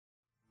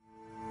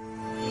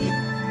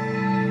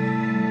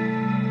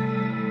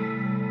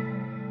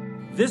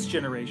this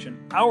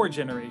generation, our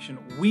generation,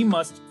 we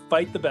must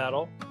fight the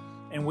battle,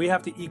 and we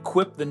have to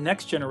equip the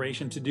next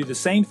generation to do the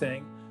same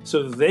thing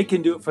so that they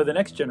can do it for the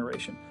next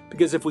generation.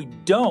 Because if we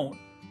don't,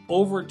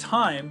 over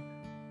time,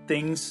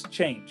 things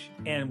change.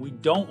 And we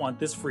don't want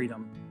this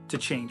freedom to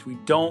change. We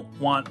don't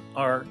want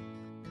our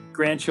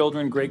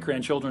grandchildren,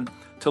 great-grandchildren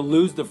to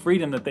lose the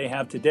freedom that they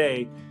have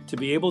today to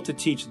be able to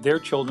teach their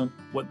children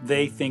what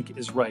they think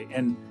is right.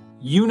 And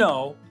you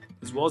know,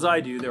 as well as I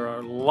do, there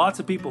are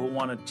lots of people who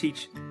want to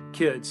teach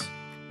kids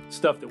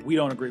stuff that we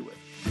don't agree with.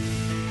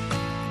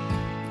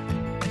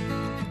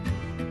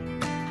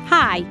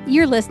 Hi,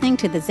 you're listening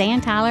to the Zan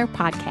Tyler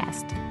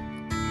Podcast.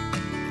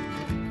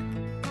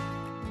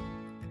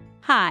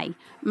 Hi,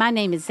 my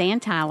name is Zan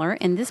Tyler,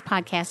 and this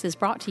podcast is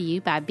brought to you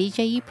by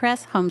BJU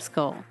Press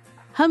Homeschool.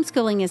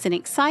 Homeschooling is an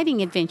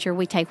exciting adventure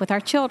we take with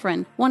our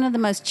children. One of the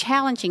most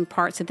challenging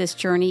parts of this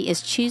journey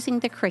is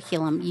choosing the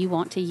curriculum you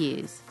want to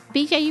use.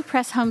 BJU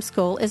Press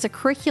Homeschool is a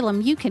curriculum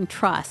you can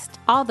trust.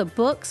 All the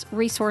books,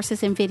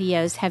 resources, and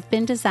videos have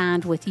been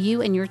designed with you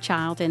and your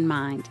child in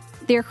mind.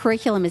 Their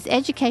curriculum is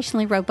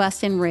educationally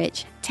robust and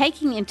rich,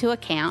 taking into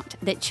account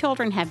that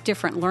children have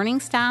different learning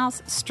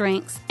styles,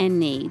 strengths, and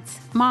needs.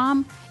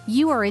 Mom,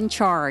 you are in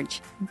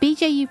charge.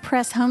 BJU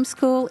Press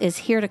Homeschool is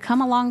here to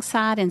come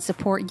alongside and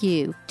support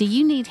you. Do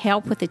you need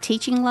help with the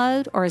teaching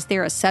load, or is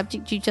there a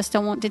subject you just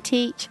don't want to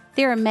teach?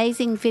 Their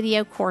amazing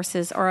video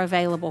courses are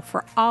available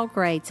for all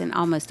grades and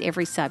almost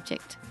every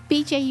subject.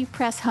 BJU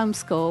Press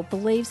Homeschool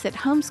believes that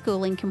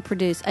homeschooling can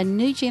produce a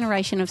new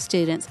generation of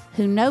students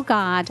who know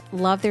God,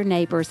 love their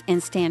neighbors,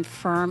 and stand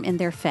firm in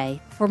their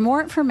faith. For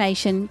more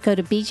information, go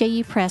to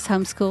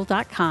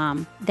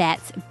bjupresshomeschool.com.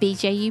 That's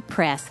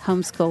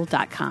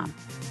bjupresshomeschool.com.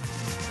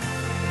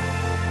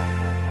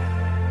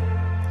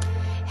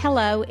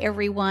 Hello,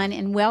 everyone,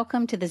 and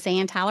welcome to the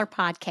Zan Tyler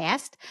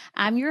Podcast.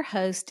 I'm your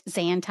host,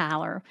 Zan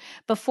Tyler.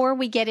 Before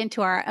we get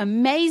into our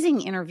amazing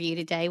interview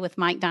today with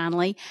Mike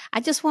Donnelly, I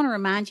just want to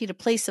remind you to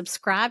please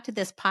subscribe to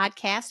this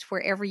podcast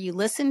wherever you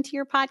listen to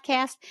your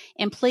podcast,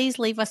 and please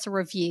leave us a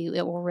review.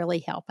 It will really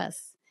help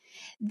us.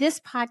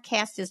 This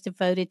podcast is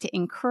devoted to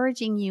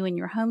encouraging you in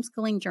your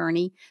homeschooling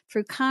journey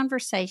through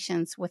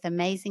conversations with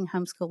amazing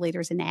homeschool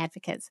leaders and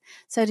advocates.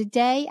 So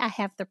today I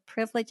have the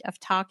privilege of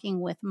talking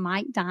with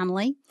Mike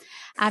Donnelly.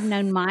 I've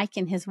known Mike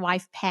and his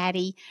wife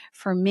Patty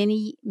for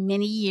many,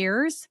 many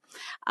years,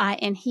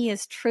 and he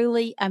is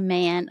truly a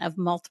man of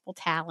multiple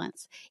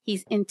talents.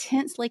 He's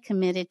intensely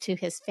committed to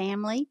his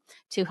family,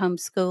 to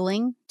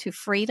homeschooling, to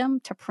freedom,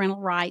 to parental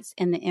rights,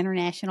 and the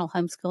international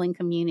homeschooling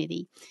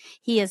community.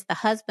 He is the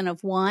husband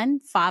of one,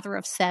 father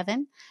of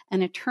seven,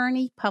 an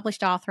attorney,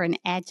 published author, and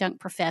adjunct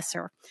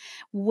professor.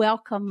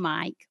 Welcome,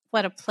 Mike.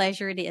 What a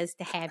pleasure it is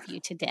to have you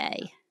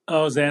today.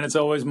 Oh, Zan, it's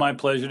always my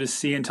pleasure to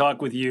see and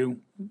talk with you.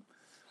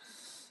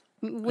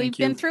 We've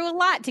been through a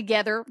lot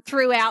together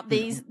throughout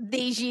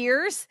these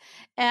years.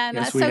 And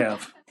yes, we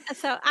have.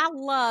 So I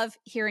love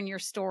hearing your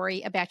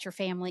story about your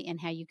family and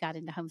how you got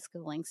into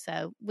homeschooling.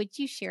 So would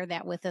you share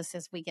that with us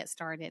as we get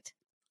started?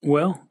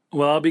 Well,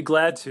 I'll be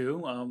glad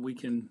to. I'll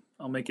make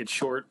it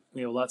short.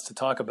 We have lots to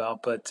talk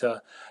about, but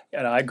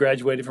I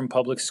graduated from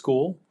public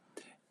school.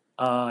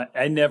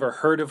 I never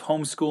heard of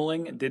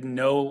homeschooling, didn't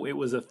know it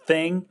was a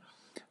thing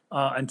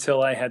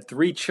until I had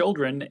 3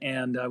 children,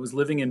 and I was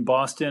living in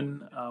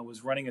Boston,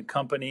 was running a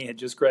company, had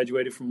just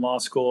graduated from law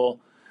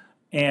school,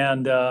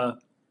 and I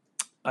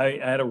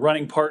had a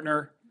running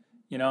partner.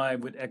 You know, I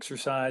would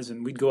exercise,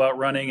 and we'd go out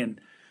running, and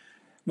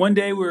one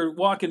day we were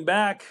walking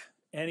back,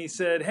 and he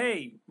said,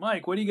 "Hey,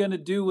 Mike, what are you going to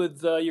do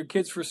with your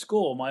kids for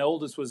school?" My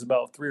oldest was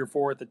about 3 or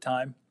 4 at the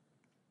time.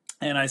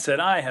 And I said,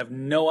 "I have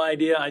no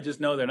idea. I just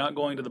know they're not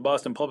going to the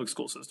Boston public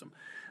school system."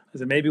 I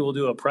said, "Maybe we'll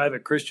do a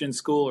private Christian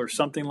school or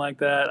something like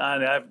that.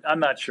 I'm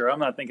not sure. I'm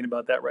not thinking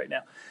about that right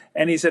now."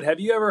 And he said, "Have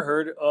you ever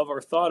heard of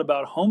or thought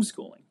about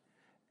homeschooling?"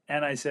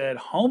 And I said,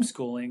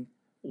 "Homeschooling?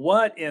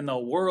 What in the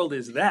world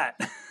is that?"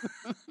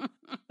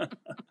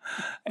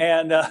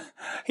 And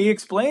he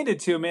explained it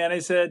to me, and I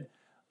said,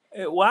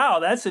 "Wow,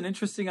 that's an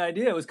interesting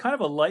idea." It was kind of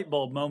a light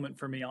bulb moment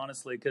for me,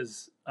 honestly,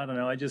 because I don't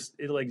know, it just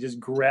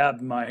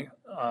grabbed my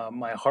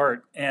my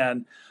heart.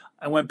 And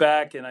I went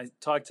back and I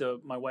talked to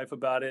my wife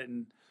about it,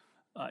 and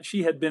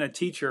she had been a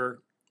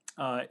teacher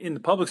in the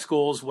public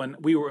schools when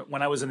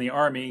I was in the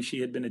Army.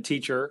 She had been a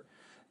teacher,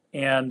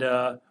 and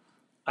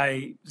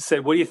I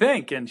said, "What do you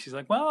think?" And she's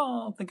like, "Well,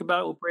 I'll think about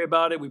it. We'll pray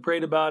about it." We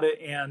prayed about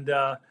it, and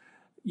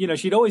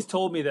she'd always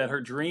told me that her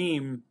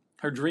dream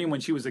when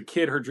she was a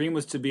kid, her dream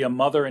was to be a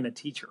mother and a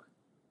teacher.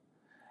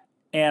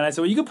 And I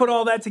said, "Well, you can put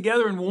all that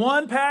together in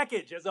one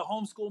package as a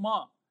homeschool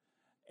mom."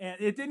 And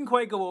it didn't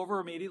quite go over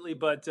immediately,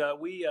 but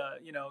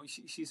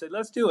she said,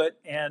 "Let's do it."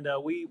 And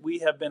we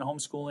have been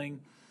homeschooling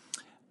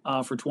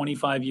for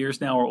 25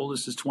 years now. Our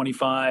oldest is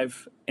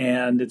 25,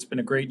 and it's been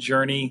a great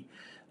journey.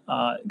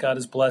 God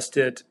has blessed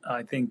it.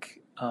 I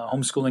think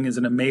homeschooling is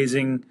an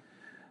amazing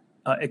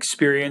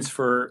experience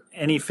for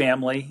any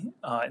family.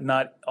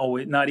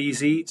 Not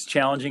easy. It's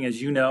challenging,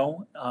 as you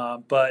know,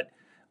 but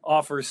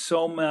offers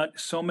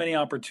so many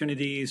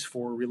opportunities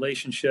for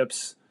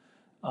relationships,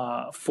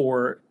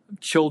 for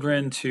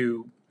children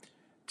to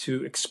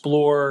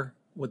explore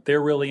what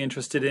they're really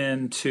interested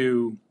in,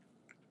 to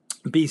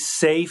be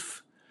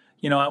safe.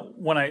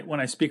 When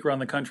I speak around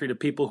the country to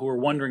people who are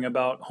wondering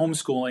about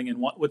homeschooling and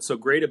what's so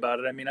great about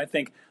it, I mean, I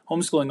think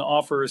homeschooling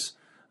offers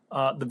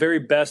the very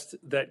best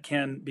that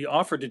can be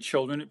offered to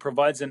children. It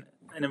provides an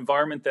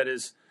environment that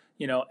is,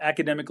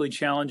 academically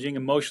challenging,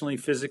 emotionally,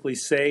 physically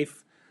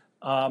safe,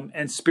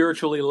 and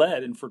spiritually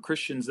led. And for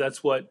Christians,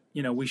 that's what,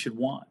 we should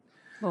want.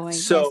 Boy,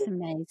 that's So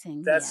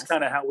amazing. that's Yes.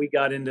 kind of how we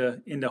got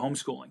into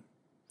homeschooling.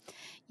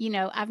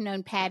 I've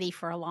known Patty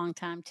for a long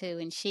time too,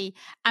 and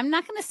I'm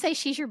not going to say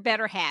she's your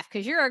better half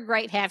because you're a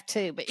great half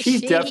too, but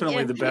She's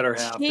definitely the better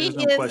half. she There's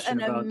no is question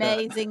an about that.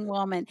 amazing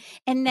woman.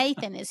 And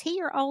Nathan, is he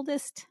your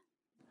oldest?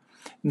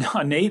 No,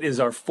 Nate is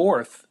our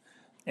fourth.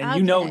 And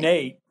Okay.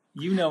 Nate.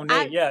 You know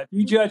I Nate. Yeah, if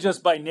you judge us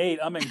by Nate,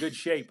 I'm in good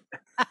shape.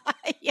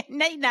 Yeah,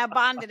 Nate and I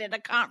bonded at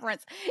a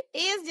conference. He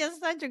is just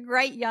such a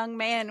great young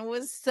man and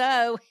was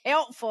so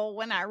helpful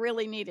when I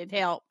really needed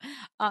help.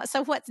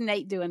 So what's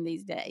Nate doing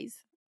these days?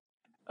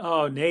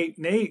 Oh,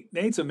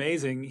 Nate's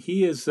amazing.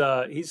 He's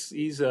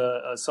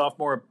a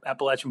sophomore at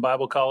Appalachian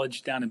Bible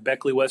College down in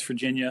Beckley, West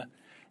Virginia.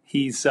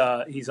 He's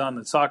on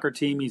the soccer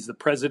team. He's the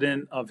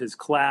president of his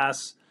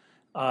class.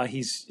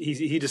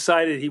 He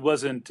decided he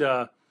wasn't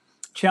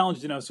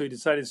challenged enough, so he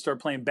decided to start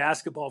playing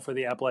basketball for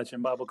the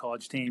Appalachian Bible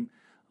College team.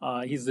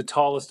 He's the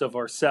tallest of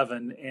our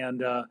seven,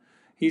 and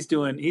he's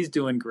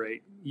doing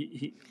great.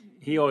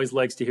 He always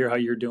likes to hear how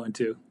you're doing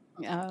too.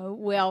 Oh,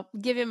 well,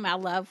 give him my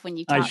love when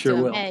you I talk sure to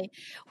him. will. Hey,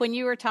 when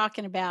you were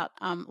talking about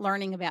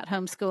learning about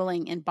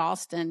homeschooling in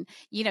Boston,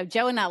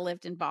 Joe and I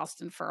lived in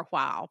Boston for a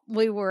while.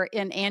 We were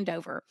in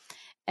Andover,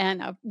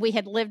 and we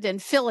had lived in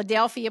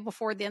Philadelphia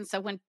before then.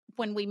 So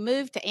when we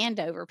moved to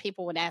Andover,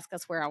 people would ask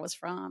us where I was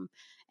from,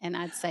 and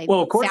I'd say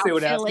Well, of course they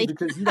South would ask you Philly.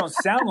 because you don't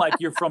sound like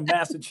you're from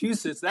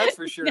Massachusetts, that's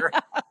for sure.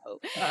 No.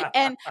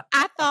 And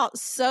I thought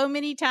so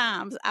many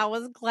times I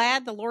was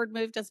glad the Lord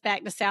moved us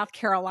back to South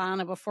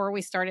Carolina before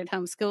we started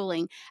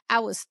homeschooling. I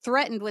was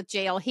threatened with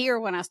jail here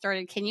when I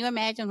started. Can you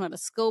imagine what a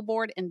school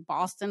board in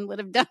Boston would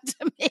have done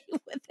to me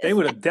with They this?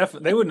 would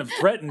have they wouldn't have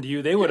threatened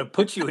you. They would have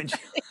put you in jail.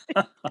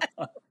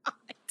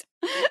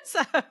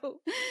 so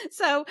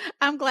so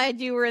I'm glad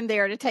you were I'm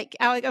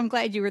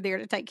glad you were there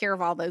to take care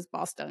of all those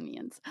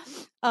Bostonians.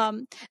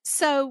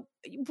 So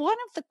one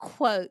of the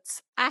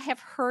quotes I have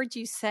heard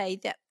you say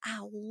that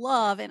I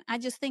love, and I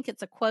just think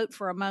it's a quote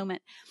for a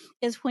moment,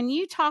 is when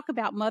you talk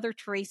about Mother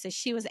Teresa.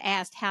 She was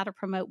asked how to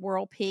promote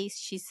world peace.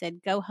 She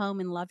said, go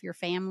home and love your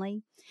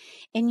family.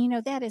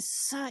 And that is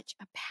such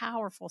a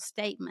powerful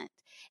statement.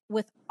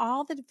 With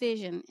all the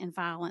division and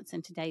violence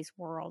in today's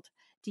world,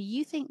 do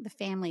you think the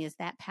family is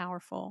that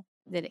powerful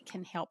that it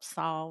can help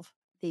solve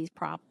these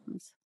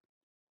problems?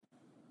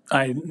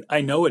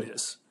 I know it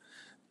is.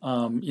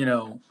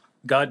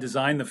 God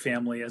designed the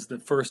family as the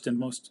first and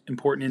most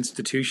important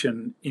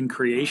institution in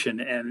creation,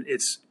 and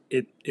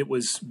it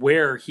was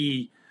where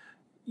He,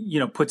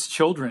 puts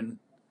children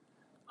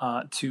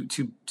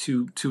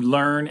to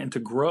learn and to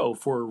grow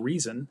for a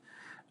reason.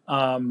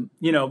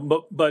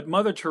 But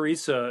Mother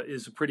Teresa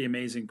is a pretty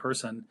amazing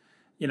person.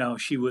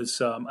 She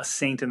was a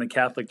saint in the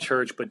Catholic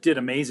Church, but did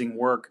amazing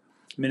work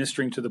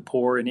ministering to the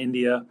poor in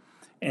India,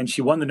 and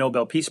she won the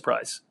Nobel Peace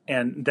Prize.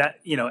 And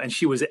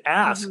she was Mm-hmm.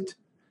 asked,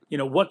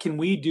 what can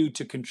we do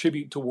to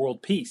contribute to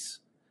world peace?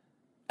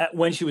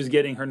 When she was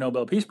getting her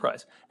Nobel Peace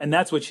Prize, and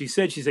that's what she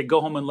said. She said,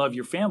 "Go home and love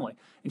your family."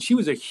 And she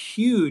was a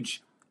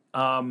huge,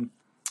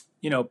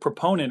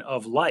 proponent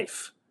of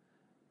life.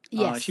 She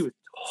Yes. was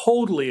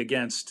totally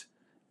against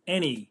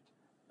any,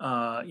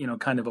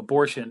 kind of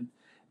abortion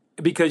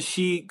because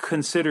she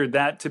considered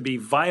that to be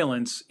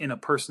violence in a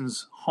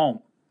person's home,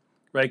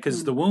 right?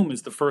 Because the Mm. womb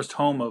is the first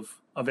home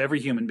of every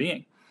human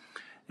being.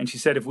 And she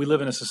said, if we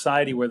live in a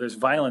society where there's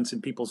violence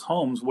in people's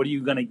homes, what are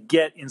you going to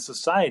get in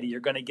society?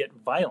 You're going to get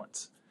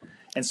violence.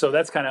 And so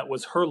that's kind of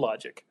was her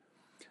logic.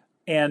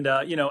 And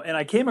and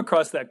I came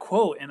across that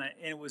quote, and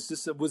it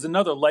was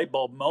another light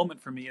bulb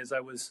moment for me as I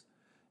was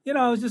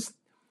just,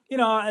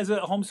 as a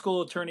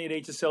homeschool attorney at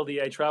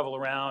HSLD, I travel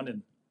around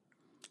and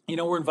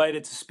we're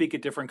invited to speak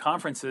at different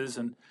conferences.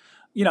 And,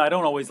 I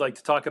don't always like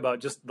to talk about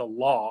just the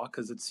law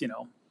because it's, a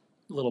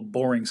little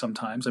boring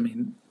sometimes. I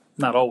mean,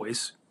 not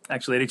always.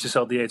 Actually, at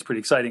HSLDA, it's pretty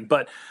exciting.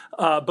 But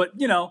I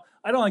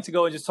don't like to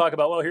go and just talk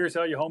about, well, here's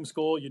how you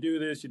homeschool, you do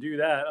this, you do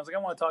that. I was like, I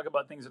want to talk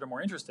about things that are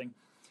more interesting.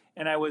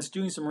 And I was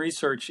doing some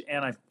research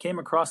and I came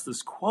across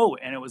this quote,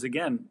 and it was,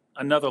 again,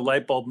 another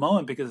light bulb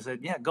moment because I said,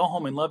 yeah, go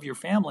home and love your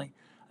family.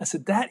 I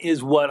said, that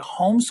is what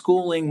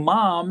homeschooling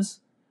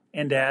moms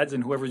and dads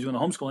and whoever's doing the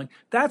homeschooling,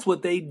 that's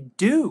what they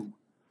do.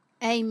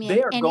 They Amen.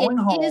 are And it going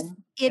is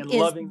home it and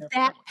is loving their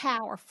that family.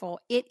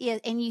 powerful. It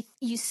is, and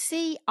you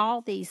see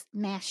all these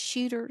mass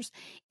shooters,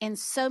 and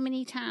so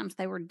many times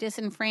they were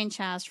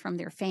disenfranchised from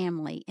their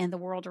family and the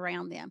world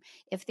around them.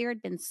 If there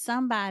had been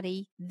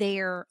somebody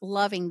there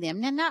loving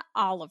them, now not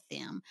all of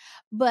them,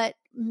 but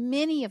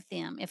many of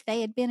them, if they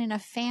had been in a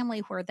family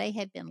where they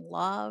had been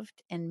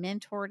loved and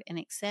mentored and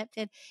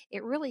accepted,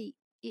 it really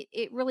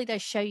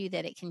does show you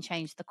that it can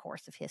change the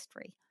course of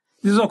history.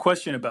 There's no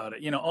question about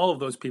it. All of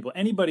those people,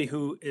 anybody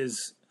who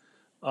is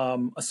a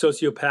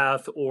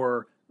sociopath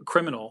or a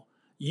criminal,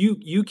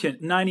 you can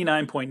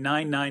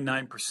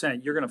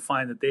 99.999% you're going to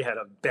find that they had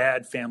a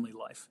bad family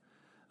life.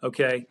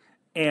 Okay,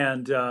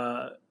 and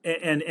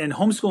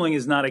homeschooling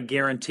is not a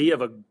guarantee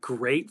of a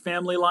great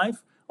family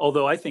life,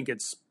 although I think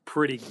it's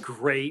pretty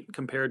great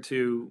compared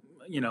to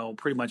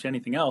pretty much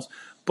anything else.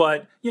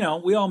 But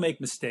we all make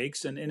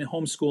mistakes, and in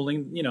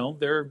homeschooling,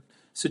 there are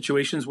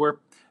situations where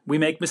we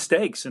make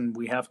mistakes, and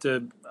we have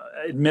to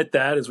admit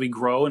that as we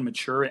grow and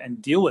mature and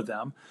deal with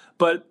them.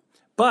 But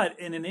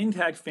in an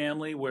intact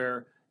family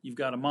where you've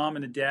got a mom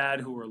and a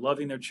dad who are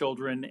loving their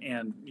children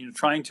and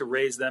trying to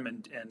raise them,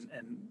 and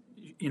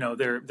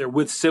they're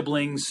with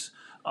siblings,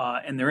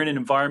 and they're in an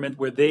environment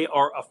where they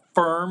are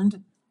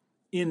affirmed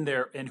in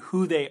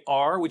who they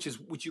are, which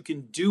you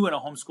can do in a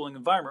homeschooling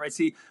environment, right?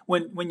 See,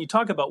 when you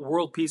talk about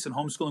world peace and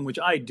homeschooling, which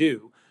I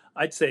do,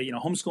 I'd say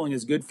homeschooling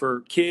is good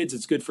for kids,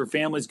 it's good for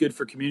families, good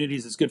for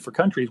communities, it's good for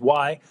countries.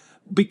 Why?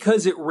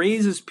 Because it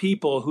raises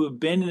people who have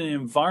been in an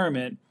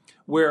environment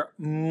where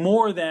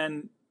more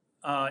than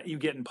you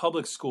get in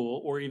public school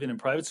or even in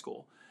private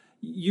school,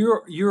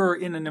 you're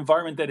in an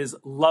environment that is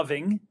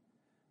loving,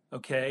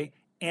 okay,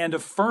 and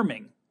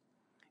affirming.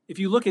 If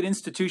you look at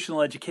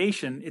institutional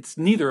education, it's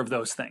neither of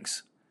those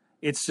things.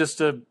 It's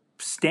just a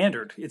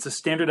standard. It's a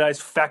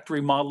standardized factory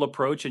model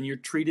approach, and you're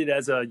treated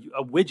as a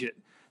widget.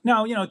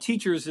 Now,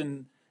 teachers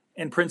and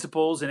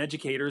principals and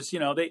educators,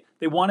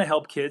 they want to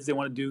help kids. They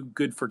want to do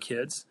good for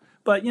kids.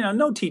 But,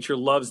 no teacher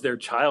loves their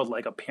child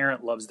like a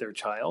parent loves their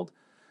child.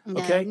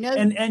 No, Okay? no,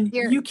 And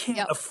here, you can't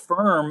yep.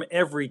 affirm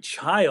every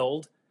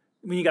child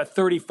when you got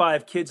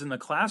 35 kids in the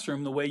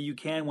classroom the way you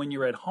can when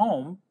you're at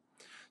home.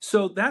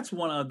 So that's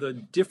one of the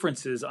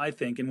differences, I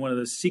think, and one of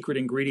the secret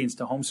ingredients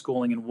to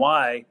homeschooling, and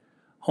why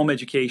home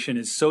education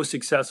is so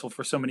successful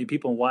for so many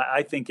people, and why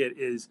I think it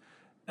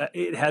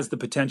has the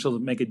potential to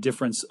make a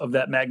difference of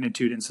that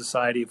magnitude in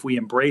society if we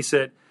embrace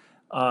it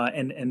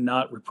and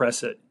not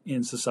repress it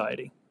in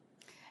society.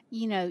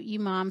 You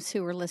moms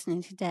who are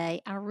listening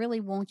today, I really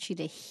want you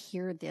to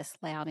hear this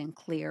loud and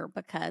clear,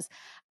 because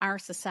our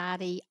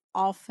society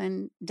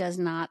often does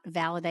not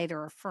validate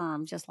or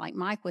affirm, just like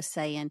Mike was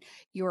saying,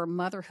 your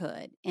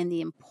motherhood and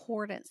the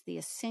importance, the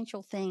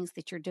essential things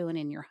that you're doing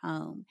in your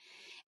home.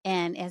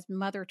 And as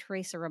Mother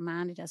Teresa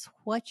reminded us,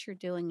 what you're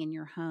doing in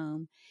your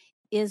home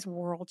is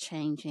world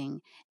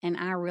changing. And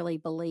I really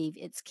believe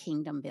it's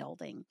kingdom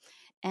building.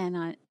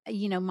 And,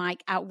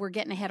 Mike, we're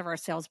getting ahead of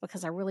ourselves,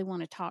 because I really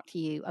want to talk to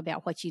you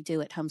about what you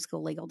do at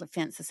Homeschool Legal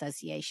Defense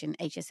Association,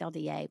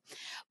 HSLDA.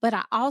 But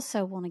I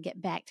also want to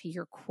get back to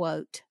your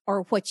quote,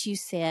 or what you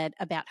said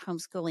about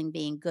homeschooling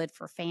being good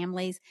for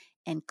families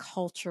and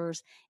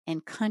cultures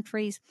and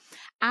countries.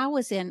 I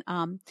was in,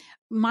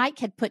 Mike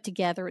had put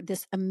together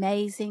this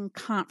amazing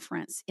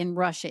conference in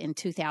Russia in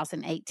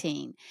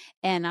 2018.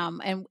 And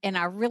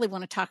I really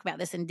want to talk about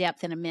this in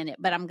depth in a minute,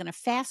 but I'm going to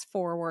fast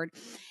forward.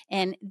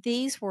 And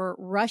these were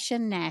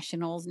Russian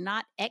nationals,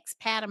 not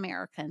expat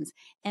Americans.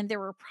 And there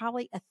were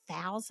probably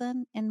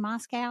 1,000 in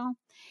Moscow.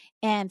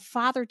 And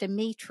Father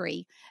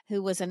Dmitri,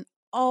 who was an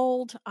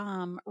old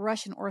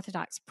Russian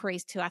Orthodox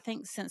priest, who I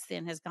think since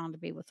then has gone to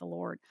be with the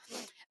Lord,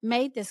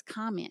 made this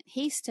comment.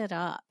 He stood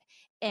up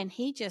and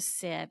he just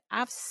said,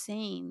 I've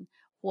seen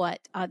what,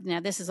 now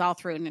this is all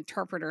through an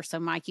interpreter, so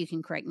Mike, you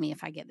can correct me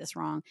if I get this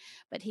wrong,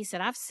 but he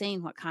said, I've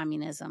seen what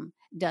communism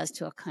does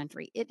to a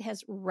country. It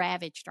has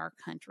ravaged our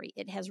country.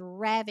 It has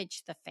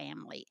ravaged the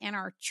family and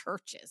our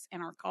churches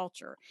and our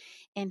culture.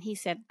 And he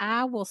said,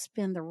 I will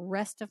spend the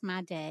rest of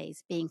my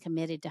days being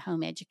committed to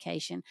home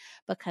education,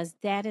 because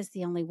that is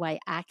the only way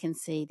I can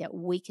see that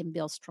we can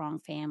build strong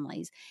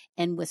families.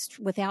 And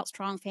without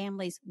strong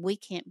families, we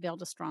can't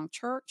build a strong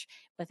church.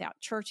 Without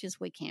churches,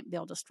 we can't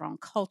build a strong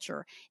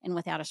culture. And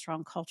without a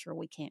strong culture,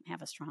 we can't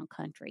have a strong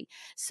country.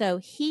 So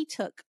he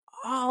took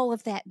all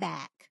of that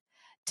back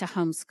to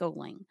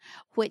homeschooling,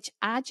 which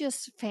I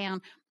just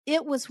found,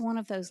 it was one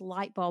of those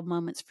light bulb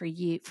moments for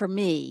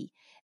me,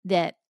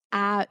 that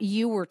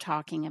you were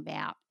talking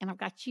about, and I've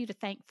got you to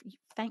thank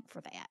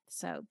for that.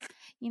 So,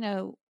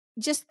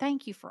 just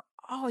thank you for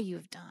all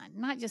you've done,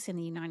 not just in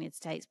the United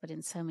States, but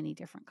in so many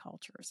different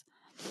cultures.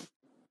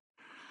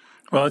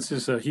 Well, it's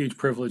just a huge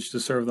privilege to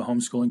serve the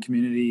homeschooling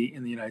community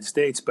in the United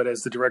States. But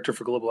as the director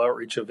for global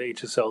outreach of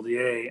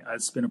HSLDA,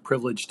 it's been a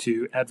privilege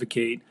to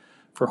advocate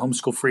for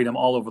homeschool freedom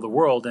all over the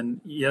world.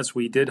 And yes,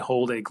 we did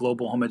hold a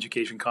global home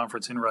education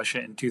conference in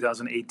Russia in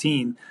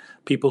 2018.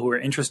 People who are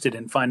interested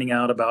in finding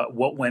out about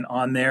what went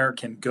on there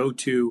can go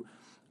to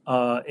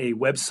a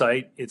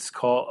website. It's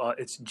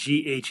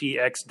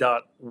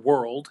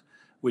ghex.world,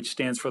 which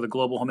stands for the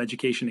Global Home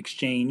Education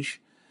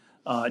Exchange.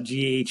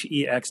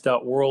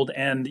 Ghex.world,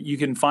 and you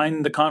can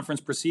find the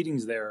conference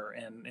proceedings there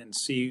and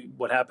see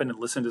what happened and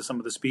listen to some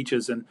of the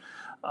speeches. And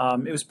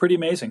it was pretty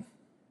amazing.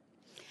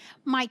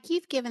 Mike,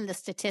 you've given the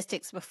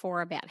statistics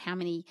before about how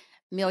many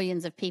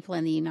millions of people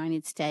in the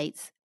United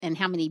States and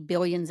how many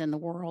billions in the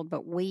world,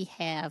 but we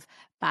have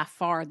by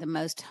far the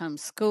most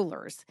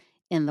homeschoolers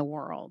in the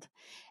world.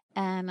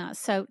 And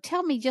so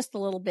tell me just a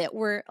little bit.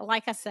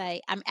 Like I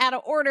say, I'm out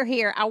of order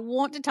here. I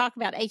want to talk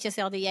about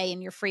HSLDA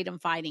and your freedom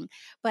fighting,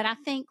 but I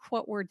think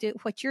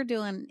what you're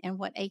doing and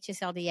what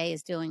HSLDA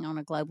is doing on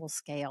a global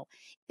scale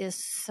is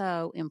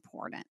so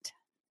important.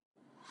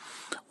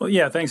 Well,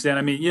 yeah, thanks, Dan.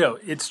 I mean,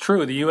 it's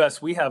true. The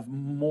U.S., we have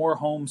more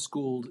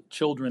homeschooled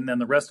children than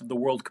the rest of the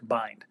world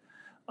combined.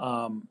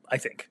 I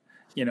think.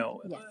 Yes.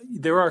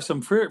 There are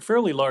some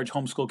fairly large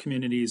homeschool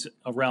communities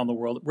around the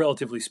world,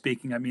 relatively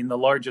speaking. I mean, the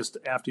largest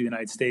after the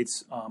United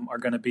States are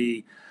going to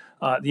be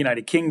the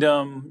United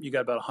Kingdom. You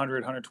got about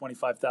 100,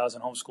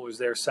 125,000 homeschoolers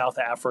there. South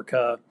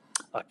Africa,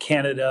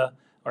 Canada,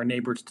 our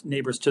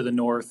neighbors to the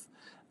north.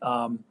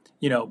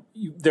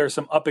 There are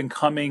some up and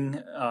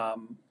coming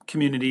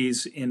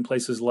communities in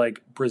places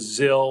like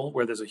Brazil,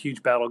 where there's a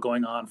huge battle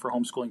going on for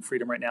homeschooling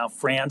freedom right now.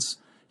 France,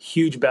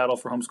 huge battle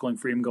for homeschooling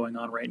freedom going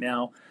on right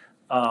now.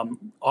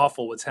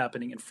 Awful what's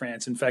happening in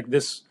France. In fact,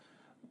 this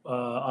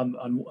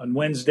on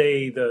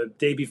Wednesday, the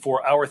day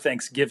before our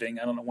Thanksgiving,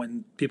 I don't know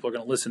when people are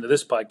going to listen to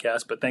this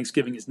podcast, but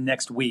Thanksgiving is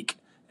next week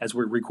as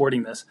we're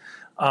recording this.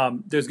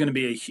 There's going to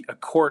be a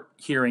court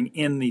hearing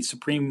in the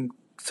Supreme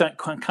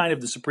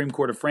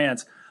Court of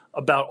France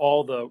about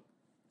all the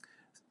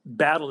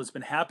battle that's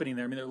been happening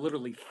there. I mean, there are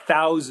literally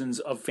thousands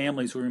of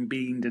families who are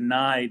being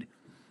denied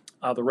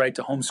the right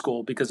to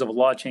homeschool because of a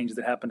law change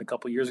that happened a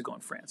couple of years ago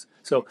in France.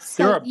 So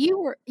there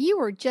So are, you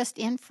were just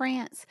in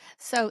France,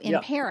 so in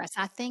yeah. Paris,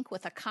 I think,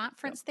 with a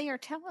conference there.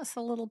 Tell us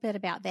a little bit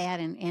about that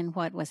and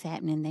what was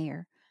happening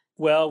there.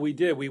 Well, we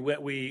did.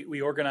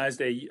 We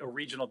organized a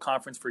regional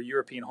conference for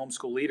European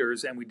homeschool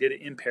leaders, and we did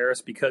it in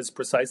Paris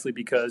precisely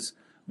because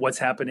what's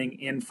happening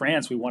in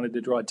France. We wanted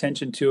to draw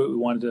attention to it. We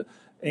wanted to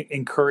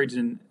encourage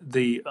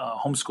the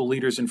homeschool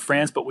leaders in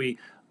France, but we,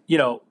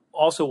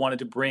 also wanted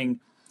to bring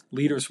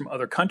leaders from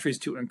other countries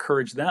to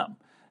encourage them.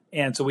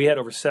 And so we had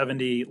over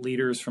 70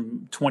 leaders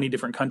from 20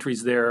 different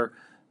countries there,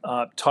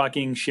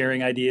 talking,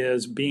 sharing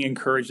ideas, being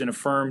encouraged and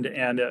affirmed,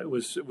 and it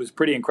was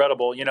pretty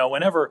incredible.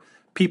 Whenever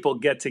people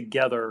get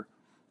together,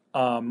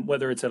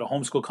 whether it's at a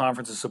homeschool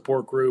conference, a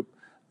support group,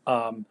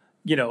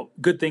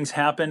 good things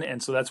happen,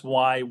 and so that's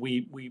why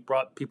we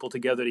brought people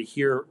together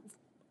to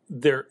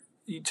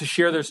to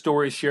share their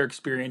stories, share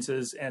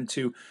experiences, and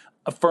to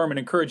affirm and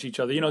encourage each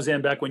other.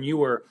 Zan, back when you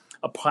were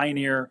a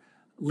pioneer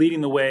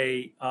leading the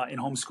way in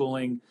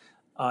homeschooling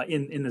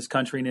in this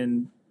country and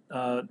in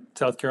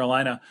South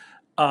Carolina,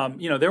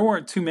 there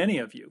weren't too many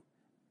of you.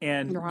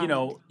 And, Right.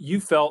 you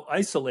felt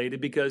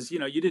isolated because, you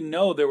didn't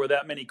know there were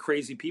that many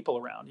crazy people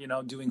around,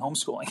 doing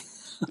homeschooling.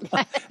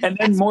 And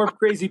then That's more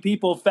crazy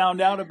people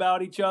found out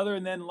about each other.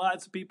 And then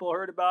lots of people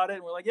heard about it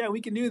and were like, yeah,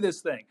 we can do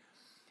this thing.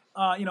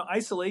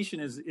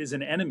 Isolation is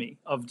an enemy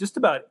of just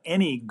about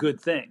any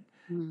good thing.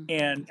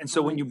 And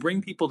so when right. you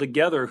bring people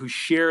together who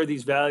share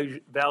these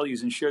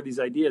values and share these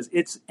ideas,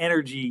 it's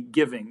energy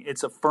giving,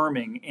 it's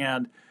affirming.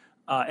 And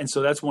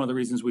so that's one of the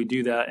reasons we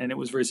do that. And it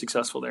was very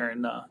successful there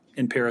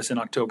in Paris in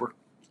October.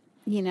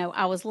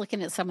 I was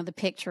looking at some of the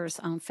pictures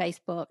on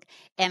Facebook,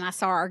 and I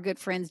saw our good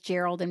friends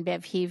Gerald and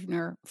Bev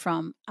Huebner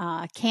from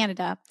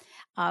Canada,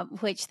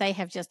 which they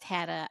have just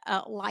had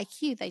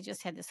like you, they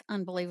just had this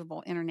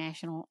unbelievable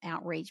international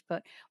outreach.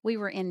 But we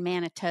were in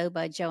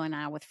Manitoba, Joe and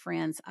I, with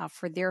friends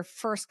for their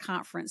first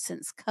conference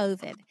since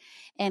COVID.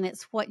 And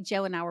it's what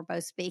Joe and I were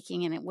both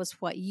speaking, and it was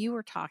what you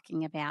were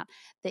talking about,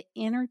 the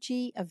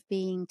energy of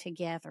being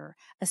together,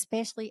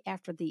 especially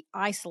after the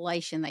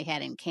isolation they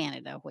had in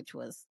Canada, which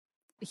was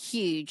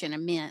huge and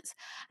immense.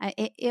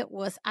 I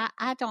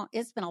don't,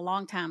 it's been a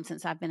long time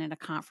since I've been at a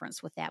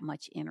conference with that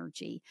much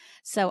energy.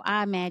 So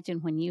I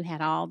imagine when you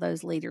had all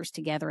those leaders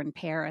together in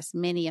Paris,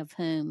 many of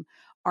whom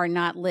are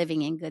not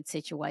living in good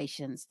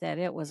situations, that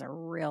it was a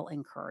real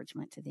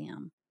encouragement to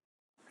them.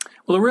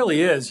 Well, it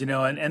really is,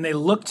 and they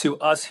look to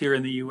us here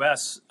in the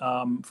U.S.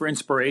 For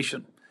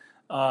inspiration.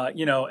 And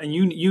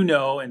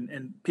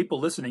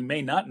people listening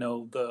may not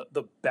know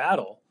the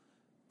battle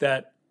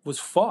that was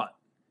fought.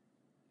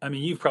 I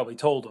mean, you've probably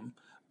told them,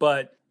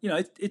 but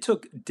it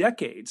took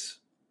decades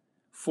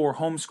for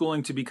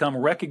homeschooling to become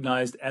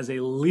recognized as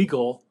a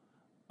legal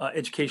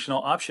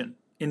educational option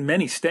in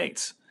many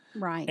states,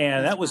 Right.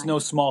 and That's that was right. no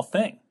small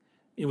thing.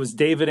 It was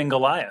David and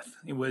Goliath.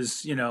 It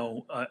was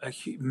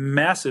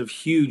massive,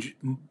 huge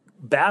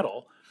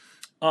battle.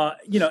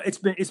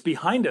 It's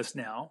behind us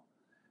now,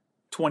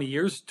 20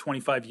 years,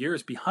 25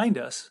 years behind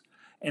us,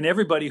 and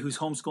everybody who's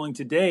homeschooling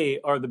today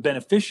are the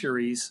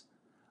beneficiaries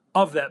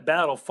of that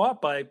battle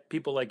fought by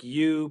people like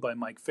you, by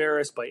Mike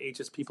Ferris, by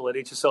people at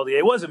HSLDA.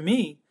 It wasn't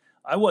me.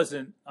 I'm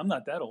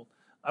not that old.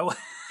 I've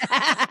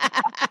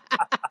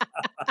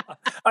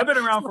been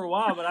around for a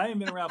while, but I haven't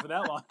been around for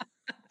that long.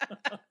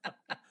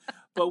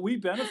 But we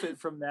benefit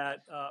from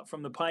that,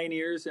 from the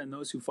pioneers and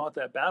those who fought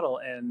that battle.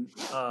 And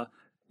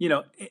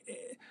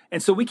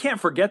so we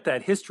can't forget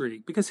that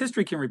history because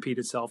history can repeat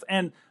itself.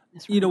 And,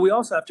 That's right. we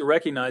also have to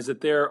recognize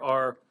that there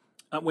are,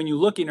 when you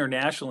look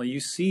internationally, you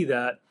see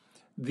that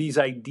these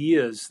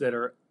ideas that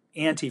are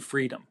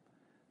anti-freedom,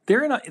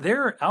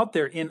 they're out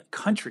there in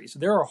countries.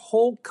 There are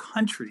whole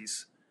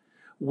countries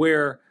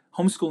where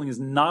homeschooling is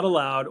not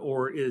allowed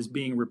or is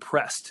being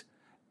repressed.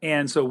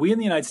 And so we in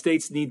the United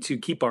States need to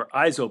keep our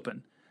eyes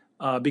open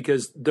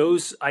because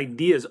those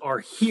ideas are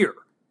here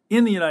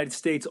in the United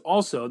States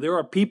also. There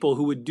are people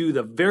who would do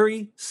the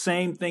very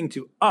same thing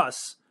to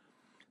us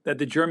that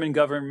the German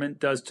government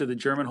does to the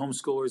German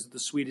homeschoolers, that the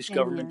Swedish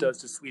government Amen. does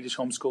to Swedish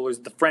homeschoolers,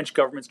 that the French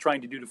government's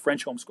trying to do to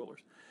French homeschoolers.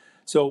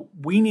 So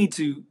we need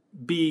to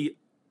be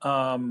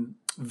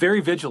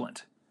very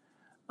vigilant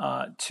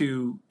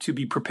to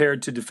be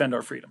prepared to defend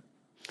our freedom.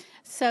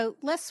 So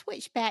let's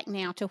switch back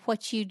now to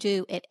what you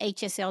do at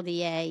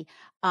HSLDA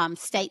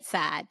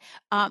stateside.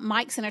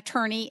 Mike's an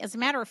attorney. As a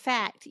matter of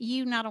fact,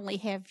 you not only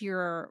have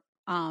your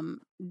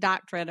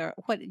doctorate or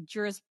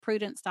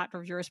doctor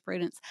of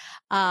jurisprudence,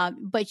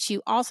 but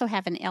you also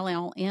have an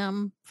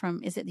LLM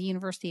from, is it the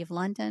University of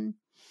London?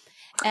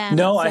 And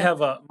No, I so, have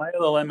my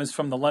LLM is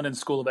from the London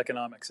School of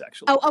Economics,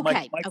 actually. oh,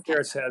 Mike okay.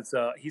 Ferris has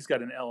he's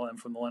got an LLM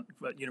from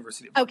the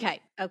University of London.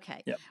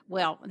 Okay. Yeah.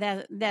 Well,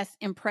 that's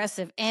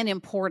impressive and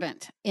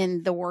important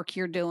in the work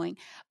you're doing,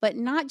 but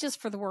not just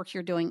for the work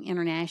you're doing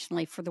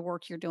internationally, for the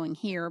work you're doing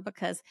here,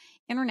 because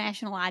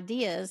international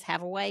ideas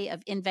have a way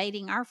of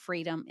invading our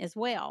freedom as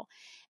well.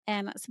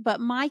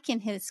 But Mike, in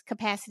his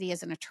capacity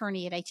as an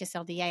attorney at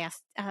HSLDA,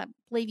 I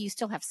believe you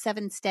still have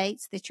 7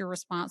 states that you're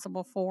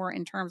responsible for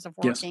in terms of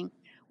Yes. working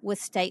with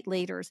state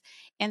leaders.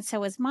 And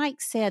so, as Mike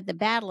said, the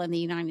battle in the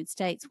United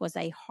States was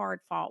a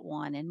hard fought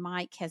one, and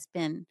Mike has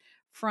been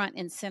front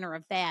and center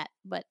of that.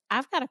 But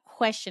I've got a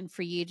question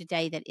for you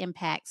today that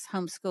impacts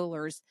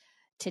homeschoolers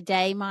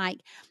today, Mike.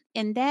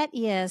 And that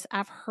is,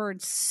 I've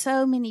heard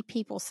so many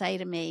people say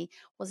to me,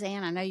 well,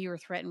 Zan, I know you were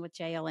threatened with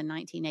jail in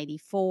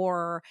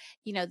 1984.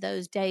 You know,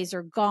 those days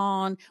are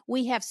gone.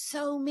 We have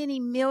so many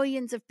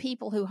millions of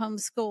people who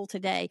homeschool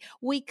today.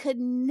 We could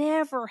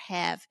never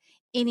have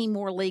any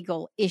more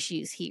legal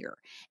issues here.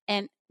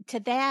 And to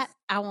that,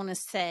 I want to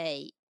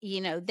say,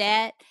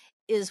 that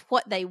is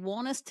what they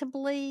want us to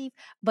believe.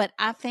 But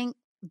I think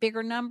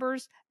bigger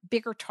numbers,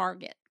 bigger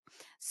target.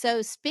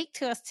 So speak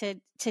to us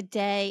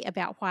today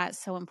about why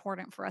it's so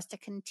important for us to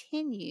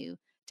continue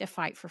to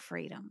fight for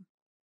freedom.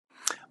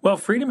 Well,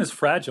 freedom is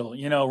fragile.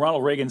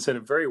 Ronald Reagan said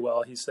it very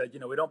well. He said,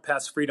 we don't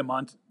pass freedom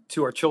on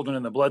to our children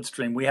in the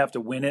bloodstream. We have to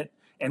win it,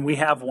 and we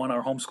have won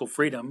our homeschool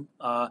freedom.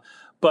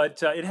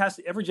 But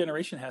every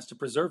generation has to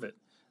preserve it.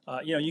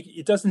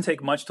 It doesn't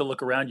take much to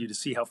look around you to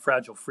see how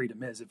fragile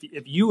freedom is.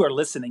 If you are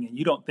listening and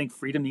you don't think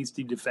freedom needs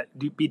to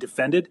be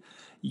defended,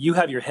 you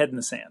have your head in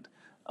the sand.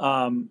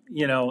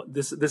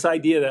 This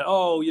idea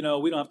that, we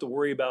don't have to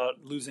worry about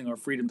losing our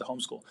freedom to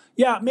homeschool.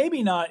 Yeah,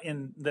 maybe not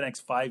in the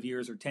next 5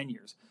 years or 10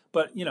 years.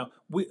 But,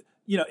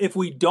 if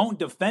we don't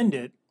defend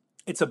it,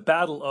 it's a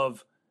battle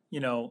of,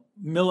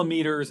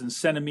 millimeters and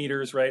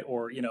centimeters, right?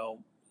 Or,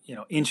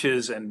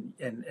 inches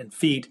and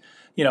feet.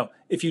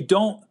 If you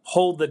don't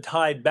hold the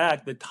tide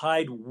back, the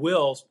tide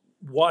will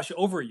wash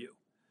over you.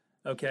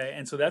 Okay.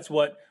 And so that's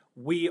what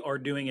we are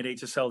doing at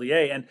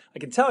HSLDA. And I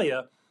can tell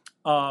you,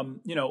 on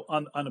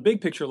a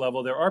big picture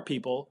level, there are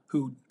people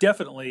who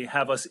definitely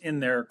have us in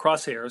their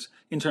crosshairs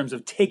in terms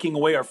of taking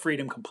away our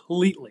freedom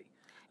completely.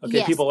 Okay,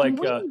 yes, people like and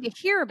we need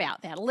to hear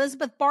about that.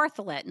 Elizabeth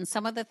Bartholet and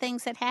some of the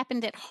things that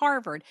happened at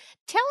Harvard.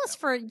 Tell us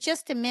for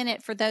just a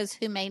minute, for those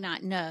who may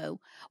not know,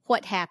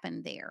 what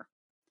happened there.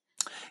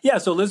 Yeah,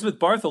 so Elizabeth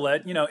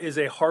Bartholet, is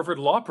a Harvard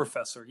law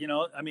professor,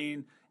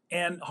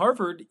 and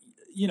Harvard,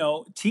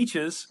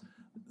 teaches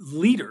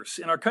leaders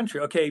in our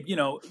country. Okay,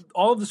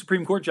 all of the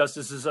Supreme Court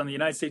justices on the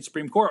United States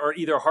Supreme Court are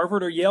either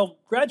Harvard or Yale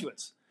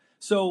graduates.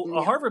 So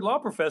a Harvard law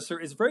professor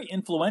is very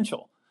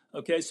influential.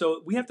 Okay,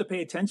 so we have to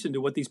pay attention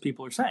to what these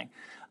people are saying.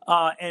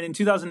 And in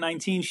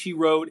 2019, she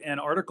wrote an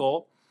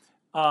article,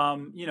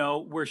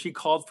 where she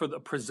called for the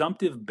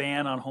presumptive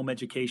ban on home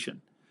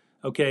education.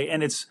 Okay,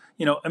 and it's,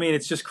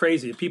 it's just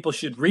crazy. People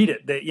should read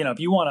it. If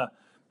you want to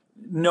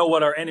know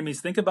what our enemies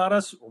think about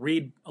us,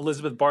 read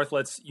Elizabeth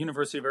Bartholet's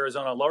University of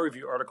Arizona Law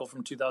Review article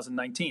from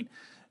 2019.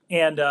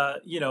 And,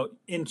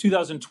 in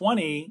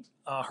 2020,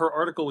 her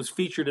article was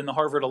featured in the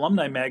Harvard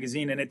Alumni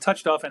Magazine, and it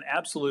touched off an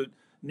absolute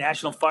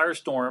national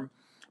firestorm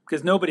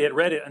because nobody had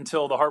read it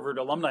until the Harvard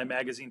Alumni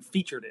Magazine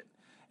featured it.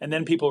 And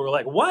then people were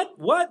like,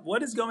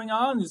 what is going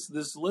on?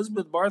 This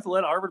Elizabeth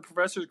Bartholet, Harvard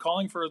professor, is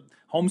calling for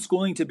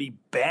homeschooling to be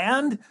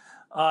banned.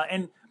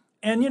 And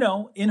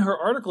in her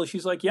article,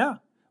 she's like, yeah,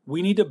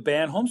 we need to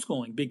ban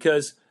homeschooling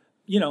because,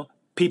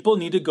 people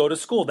need to go to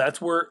school. That's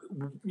where,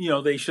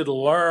 they should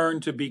learn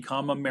to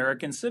become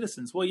American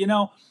citizens.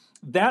 Well,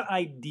 that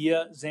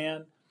idea,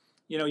 Zan,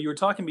 you were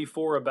talking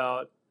before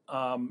about,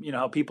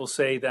 how people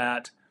say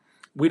that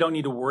we don't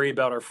need to worry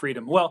about our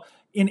freedom. Well,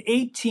 in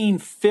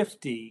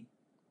 1850,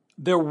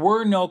 there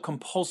were no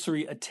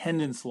compulsory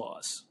attendance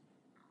laws.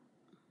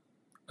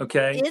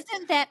 Okay.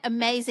 Isn't that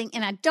amazing?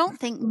 And I don't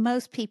think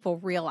most people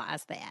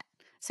realize that.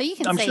 So you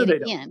can I'm say sure it they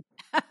again.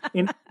 don't.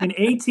 In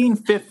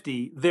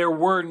 1850, there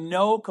were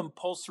no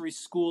compulsory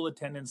school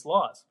attendance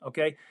laws.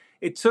 Okay.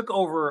 It took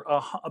over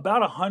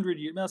about 100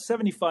 years, about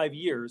 75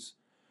 years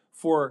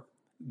for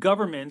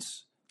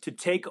governments to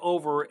take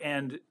over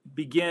and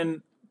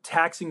begin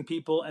taxing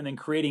people and then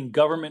creating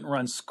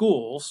government-run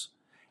schools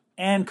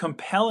and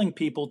compelling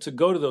people to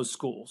go to those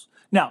schools.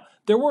 Now,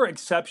 there were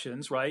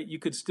exceptions, right? You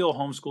could still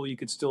homeschool, you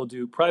could still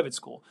do private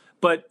school,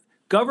 but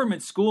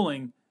government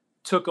schooling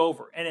took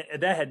over, and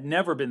that had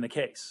never been the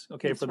case.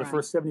 Okay, That's for the right.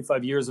 first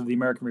 75 years of the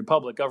American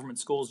Republic, government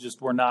schools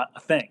just were not a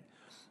thing.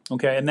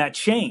 Okay, and that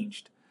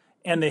changed,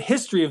 and the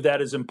history of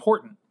that is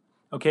important.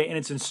 Okay, and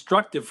it's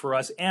instructive for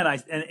us, and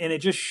it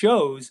just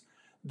shows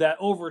that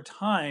over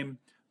time,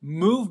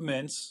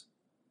 movements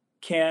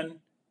can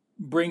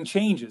bring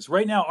changes.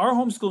 Right now, our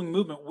homeschooling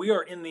movement, we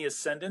are in the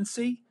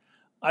ascendancy,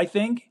 I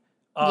think.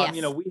 Yes.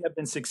 We have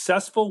been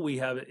successful.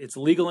 It's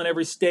legal in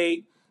every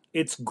state.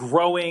 It's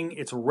growing.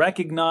 It's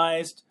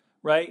recognized,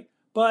 right?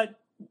 But,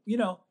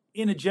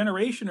 in a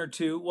generation or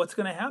two, what's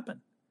going to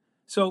happen?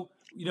 So,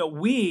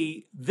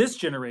 this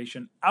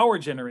generation, our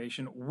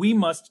generation, we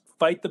must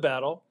fight the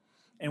battle,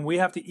 and we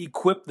have to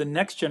equip the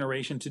next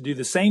generation to do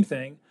the same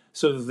thing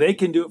so that they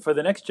can do it for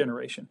the next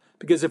generation.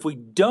 Because if we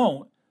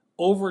don't,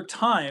 over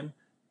time,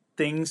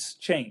 things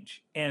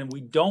change, and we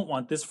don't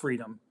want this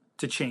freedom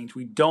to change.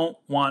 We don't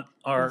want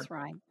our That's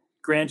right.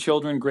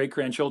 grandchildren,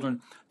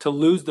 great-grandchildren to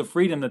lose the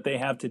freedom that they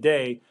have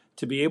today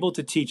to be able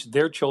to teach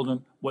their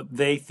children what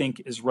they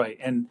think is right.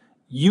 And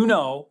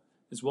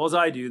as well as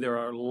I do, there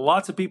are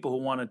lots of people who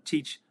want to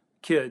teach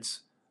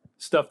kids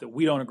stuff that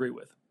we don't agree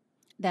with.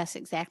 That's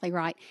exactly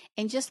right.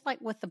 And just like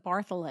with the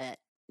Bartholet,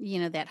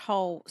 that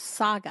whole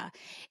saga,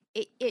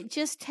 it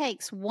just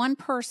takes one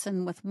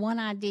person with one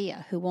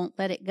idea who won't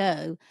let it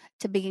go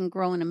to begin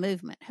growing a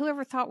movement.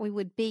 Whoever thought we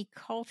would be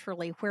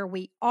culturally where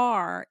we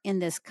are in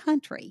this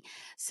country?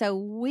 So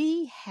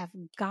we have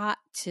got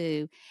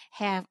to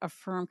have a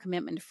firm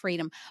commitment to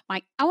freedom.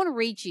 Mike, I want to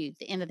read you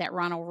the end of that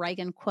Ronald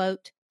Reagan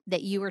quote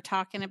that you were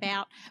talking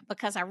about,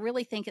 because I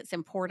really think it's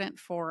important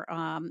for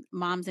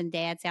moms and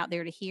dads out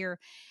there to hear.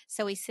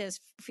 So he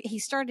says, he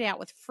started out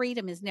with,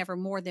 freedom is never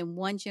more than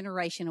one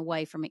generation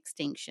away from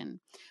extinction.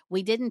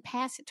 We didn't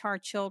pass it to our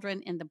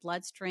children in the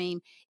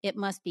bloodstream. It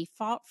must be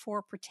fought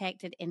for,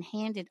 protected, and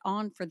handed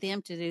on for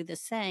them to do the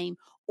same.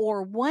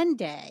 Or one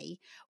day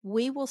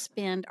we will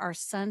spend our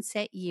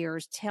sunset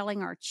years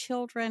telling our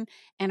children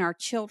and our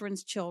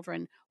children's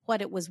children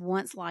what it was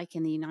once like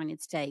in the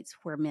United States,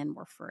 where men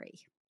were free.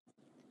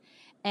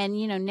 And,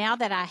 now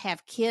that I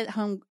have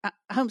homeschool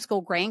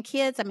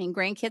grandkids,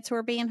 grandkids who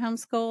are being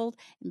homeschooled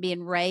and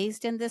being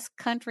raised in this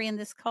country, in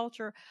this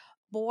culture,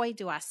 boy,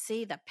 do I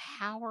see the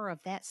power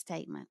of that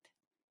statement.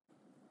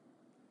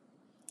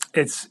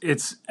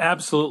 It's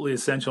absolutely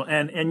essential.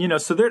 And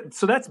so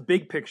that's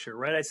big picture,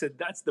 right? I said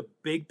that's the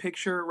big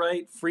picture,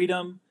 right?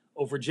 Freedom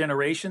over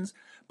generations.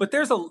 But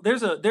that's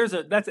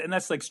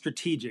like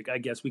strategic, I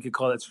guess we could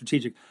call that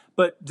strategic.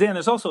 But Dan,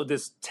 there's also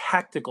this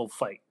tactical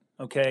fight,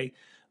 okay?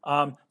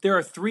 There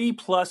are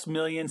 3+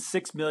 million,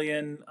 6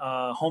 million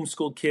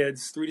homeschooled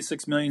kids, 3 to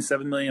 6 million,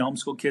 7 million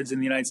homeschooled kids in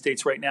the United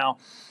States right now.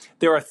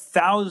 There are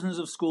thousands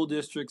of school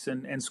districts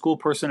and school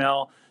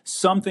personnel.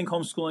 Some think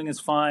homeschooling is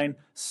fine.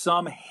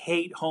 Some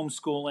hate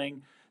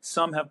homeschooling.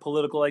 Some have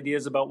political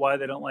ideas about why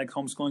they don't like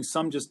homeschooling.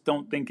 Some just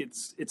don't think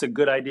it's a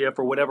good idea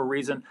for whatever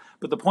reason.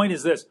 But the point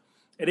is this.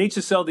 At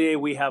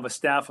HSLDA, we have a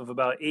staff of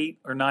about 8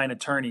 or 9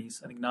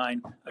 attorneys, I think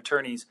 9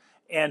 attorneys.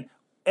 And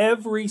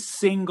every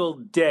single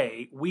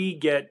day, we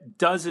get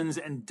dozens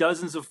and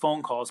dozens of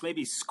phone calls,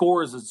 maybe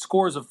scores and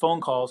scores of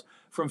phone calls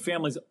from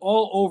families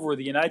all over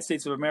the United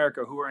States of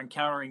America who are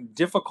encountering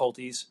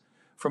difficulties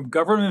from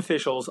government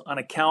officials on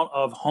account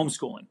of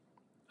homeschooling.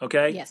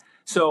 Okay? Yes.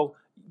 So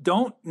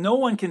no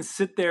one can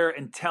sit there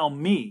and tell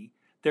me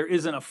there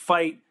isn't a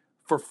fight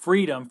for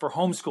freedom for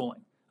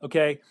homeschooling.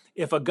 Okay?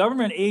 If a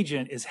government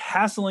agent is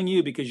hassling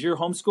you because you're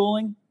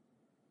homeschooling,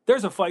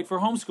 there's a fight for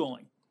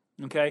homeschooling.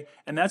 Okay,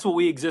 and that's what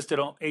we exist at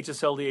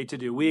HSLDA to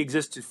do. We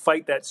exist to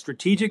fight that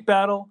strategic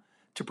battle,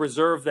 to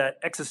preserve that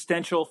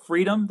existential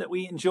freedom that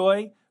we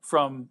enjoy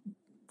for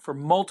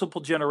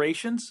multiple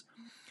generations.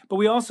 But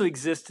we also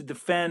exist to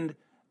defend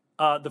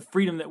the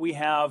freedom that we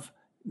have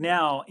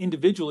now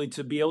individually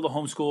to be able to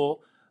homeschool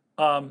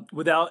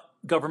without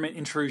government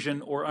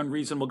intrusion or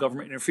unreasonable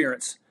government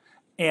interference.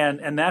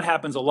 And that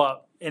happens a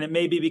lot. And it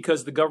may be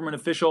because the government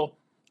official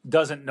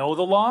doesn't know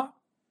the law.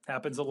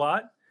 Happens a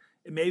lot.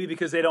 It may be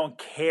because they don't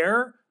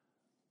care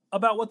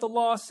about what the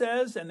law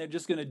says and they're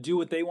just going to do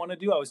what they want to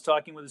do. I was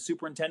talking with a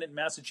superintendent in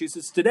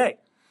Massachusetts today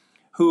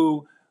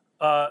who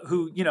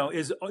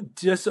is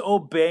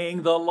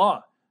disobeying the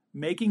law,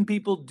 making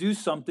people do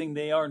something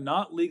they are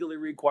not legally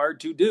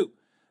required to do.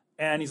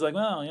 And he's like,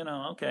 well,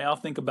 okay, I'll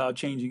think about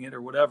changing it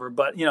or whatever.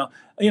 But,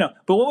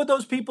 but what would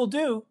those people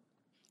do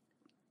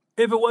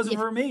if it wasn't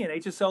for me at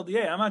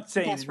HSLDA? I'm not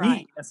saying That's me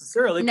right.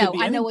 necessarily. It No, could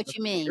be I know any what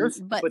you mean,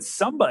 leaders, but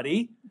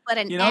somebody. But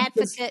an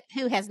advocate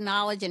who has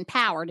knowledge and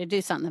power to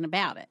do something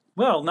about it.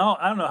 Well, no,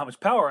 I don't know how much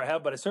power I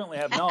have, but I certainly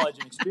have knowledge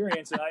and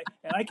experience, and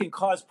I can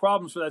cause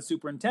problems for that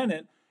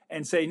superintendent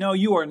and say, no,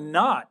 you are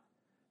not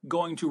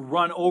going to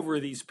run over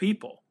these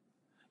people.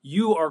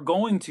 You are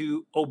going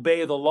to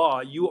obey the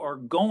law. You are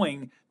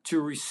going to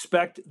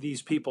respect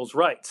these people's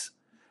rights.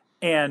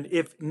 And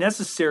if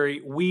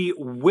necessary, we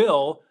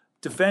will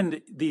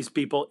defend these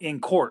people in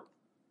court,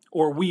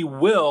 or we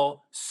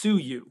will sue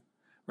you,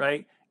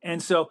 right?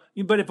 And so,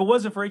 but if it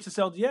wasn't for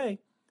HSLDA,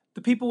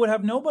 the people would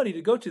have nobody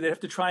to go to. They'd have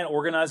to try and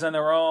organize on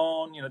their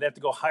own. They have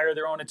to go hire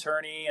their own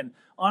attorney. And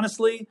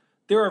honestly,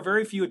 there are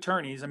very few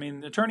attorneys. I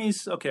mean,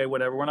 attorneys, okay,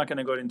 whatever. We're not going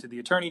to go into the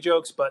attorney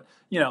jokes, but,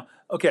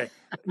 okay.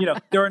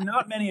 There are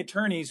not many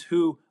attorneys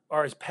who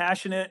are as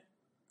passionate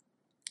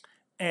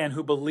and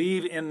who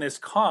believe in this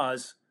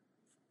cause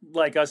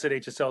like us at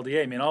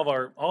HSLDA. I mean,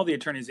 all the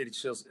attorneys at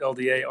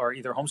HSLDA are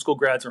either homeschool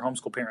grads or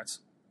homeschool parents.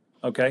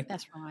 Okay.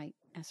 That's right.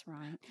 That's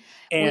right.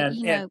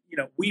 And,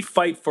 we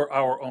fight for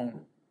our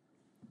own.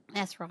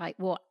 That's right.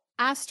 Well,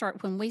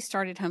 when we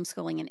started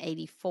homeschooling in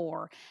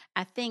 84,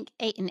 I think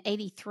in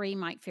 83,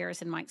 Mike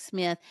Ferris and Mike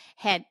Smith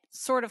had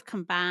sort of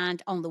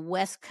combined on the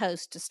West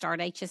Coast to start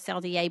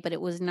HSLDA, but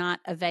it was not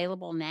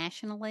available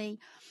nationally.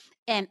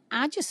 And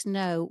I just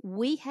know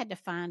we had to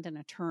find an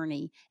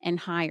attorney and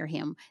hire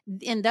him.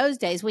 In those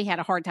days, we had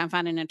a hard time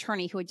finding an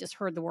attorney who had just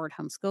heard the word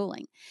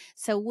homeschooling.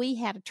 So we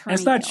had attorney. And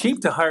it's not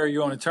cheap to hire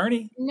your own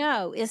attorney.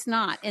 No, it's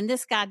not. And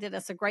this guy did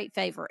us a great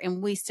favor,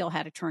 and we still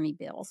had attorney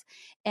bills.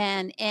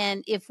 And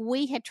if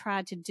we had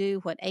tried to do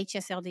what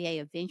HSLDA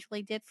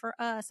eventually did for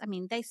us, I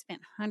mean, they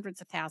spent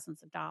hundreds of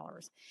thousands of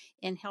dollars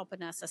in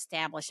helping us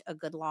establish a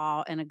good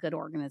law and a good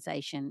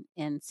organization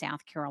in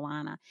South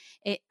Carolina.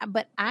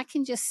 But I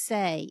can just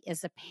say,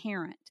 as a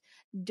parent,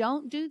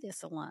 don't do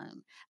this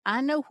alone.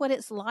 I know what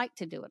it's like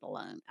to do it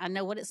alone. I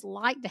know what it's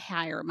like to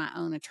hire my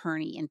own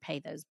attorney and pay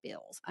those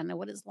bills. I know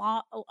what it's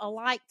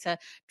like to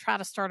try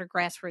to start a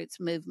grassroots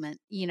movement,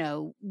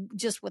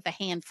 just with a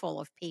handful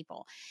of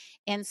people.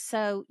 And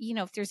so,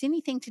 if there's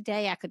anything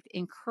today I could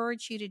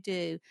encourage you to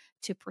do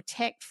to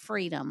protect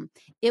freedom,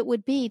 it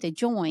would be to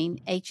join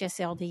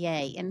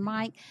HSLDA. And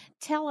Mike,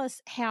 tell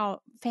us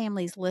how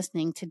families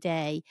listening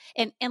today,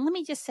 and let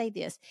me just say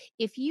this,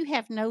 if you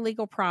have no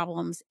legal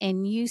problems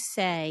and you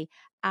say,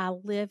 I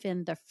live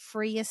in the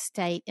freest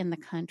state in the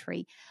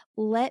country,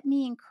 let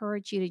me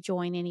encourage you to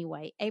join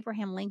anyway.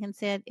 Abraham Lincoln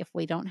said, if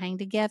we don't hang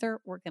together,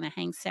 we're going to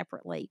hang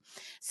separately.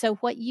 So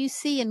what you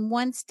see in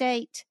one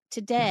state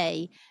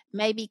today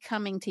may be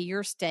coming to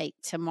your state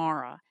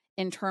tomorrow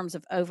in terms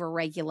of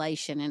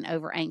overregulation and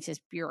over anxious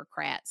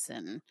bureaucrats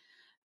and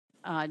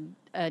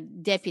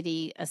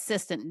deputy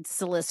assistant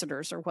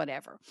solicitors or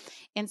whatever.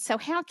 And so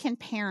how can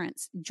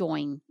parents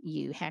join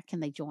you? How can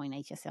they join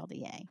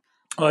HSLDA?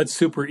 Oh, it's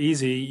super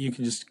easy. You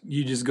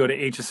just go to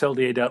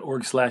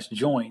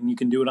hslda.org/join. You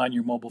can do it on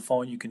your mobile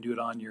phone. You can do it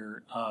on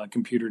your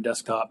computer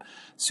desktop.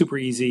 Super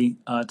easy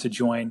to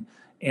join.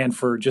 And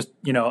for just,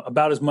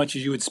 about as much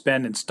as you would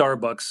spend in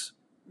Starbucks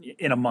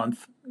in a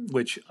month,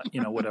 which,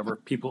 whatever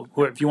people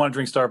who, if you want to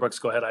drink Starbucks,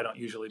 go ahead. I don't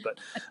usually, but,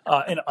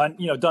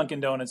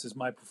 Dunkin' Donuts is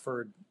my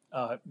preferred,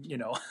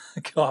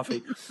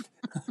 coffee.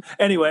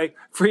 Anyway,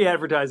 free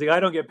advertising. I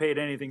don't get paid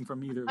anything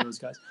from either of those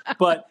guys,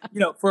 but,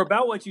 for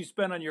about what you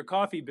spend on your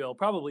coffee bill,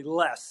 probably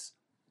less,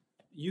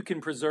 you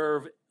can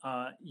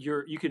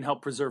you can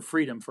help preserve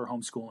freedom for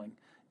homeschooling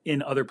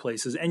in other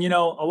places. And, a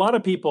lot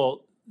of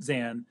people,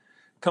 Zan,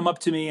 come up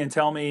to me and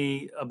tell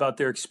me about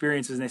their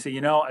experiences. And they say,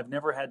 I've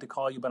never had to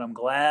call you, but I'm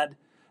glad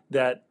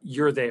that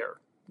you're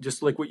there,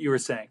 just like what you were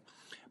saying.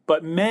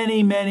 But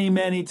many, many,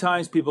 many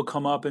times people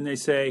come up and they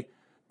say,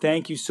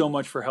 thank you so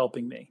much for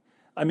helping me.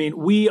 I mean,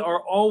 we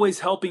are always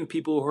helping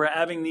people who are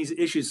having these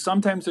issues.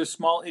 Sometimes they're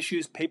small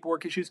issues,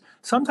 paperwork issues.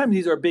 Sometimes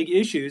these are big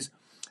issues.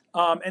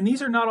 And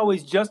these are not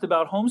always just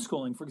about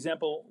homeschooling. For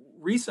example,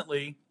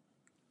 recently,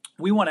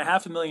 we won a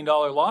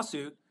 $500,000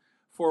 lawsuit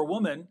for a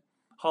woman,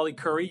 Holly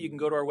Curry. You can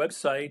go to our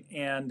website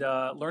and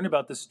learn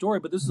about this story.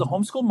 But this is a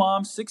homeschool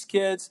mom, 6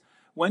 kids,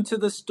 went to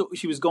the store.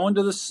 She was going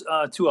to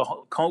to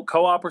a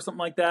co-op or something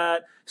like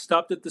that,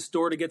 stopped at the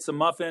store to get some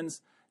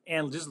muffins,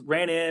 and just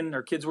ran in.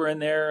 Her kids were in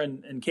there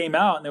and came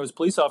out, and there was a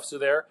police officer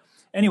there.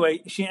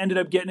 Anyway, she ended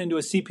up getting into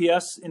a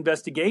CPS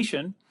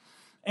investigation.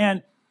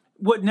 And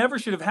what never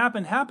should have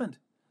happened, happened.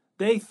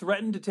 They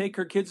threatened to take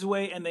her kids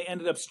away, and they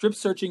ended up strip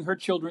searching her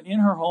children in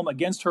her home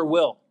against her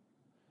will.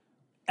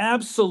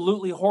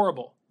 Absolutely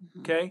horrible.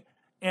 Okay.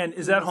 And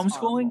is that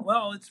homeschooling? Horrible.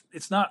 Well,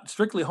 it's not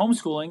strictly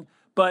homeschooling,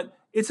 but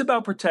it's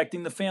about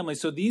protecting the family.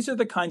 So these are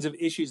the kinds of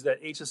issues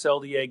that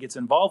HSLDA gets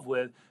involved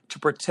with to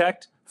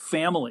protect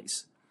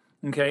families.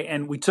 Okay.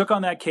 And we took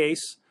on that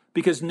case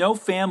because no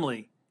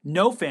family,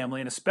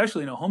 and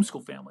especially no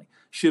homeschool family,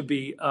 should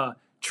be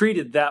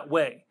treated that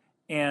way.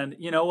 And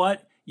you know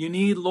what? You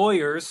need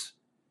lawyers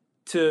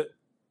to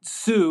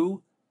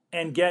sue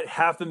and get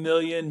 $500,000,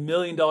 $1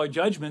 million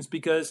judgments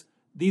because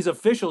these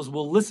officials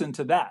will listen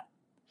to that.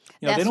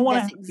 They don't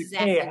want to have to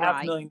pay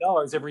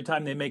 $500,000 every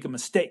time they make a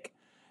mistake.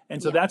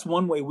 And so that's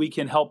one way we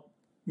can help,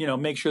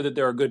 make sure that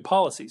there are good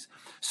policies.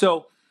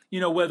 So,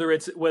 whether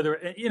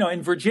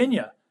in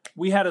Virginia,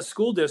 we had a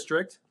school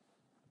district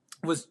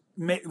was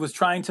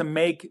trying to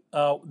make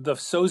the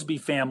Sosby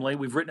family,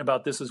 we've written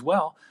about this as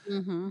well,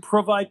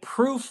 provide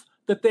proof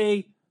that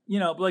they,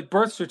 like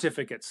birth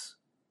certificates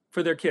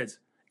for their kids,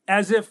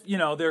 as if,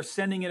 they're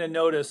sending in a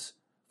notice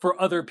for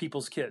other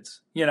people's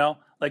kids,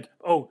 like,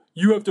 oh,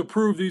 you have to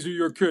prove these are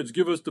your kids.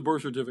 Give us the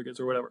birth certificates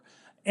or whatever.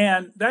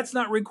 And that's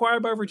not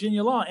required by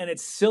Virginia law. And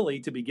it's silly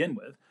to begin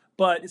with,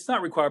 but it's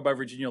not required by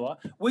Virginia law.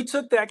 We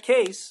took that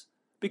case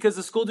because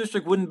the school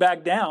district wouldn't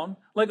back down.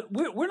 Like,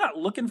 we're not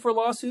looking for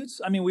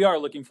lawsuits. I mean, we are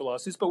looking for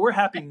lawsuits, but we're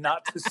happy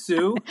not to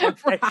sue. Okay?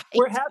 Right.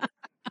 We're happy.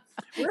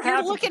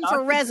 You're looking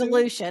for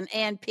resolution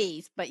and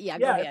peace, but go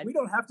ahead. We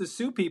don't have to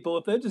sue people.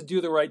 If they just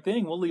do the right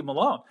thing, we'll leave them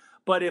alone.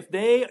 But if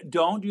they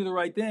don't do the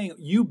right thing,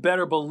 you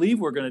better believe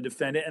we're going to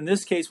defend it. And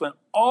this case went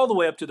all the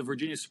way up to the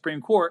Virginia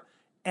Supreme Court,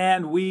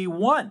 and we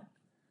won.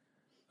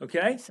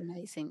 Okay? That's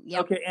amazing.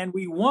 Yep. Okay, and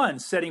we won,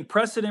 setting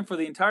precedent for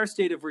the entire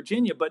state of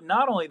Virginia. But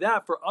not only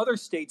that, for other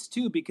states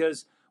too,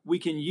 because we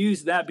can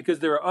use that because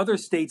there are other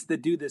states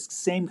that do this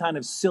same kind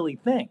of silly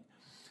thing.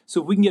 So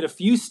if we can get a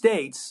few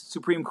states,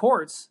 Supreme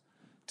Courts,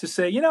 to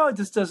say, it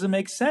just doesn't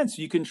make sense.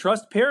 You can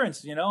trust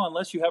parents,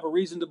 unless you have a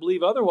reason to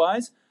believe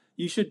otherwise.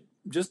 You should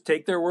just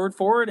take their word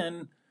for it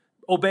and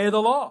obey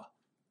the law.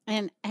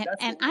 And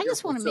I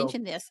just want to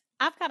mention this.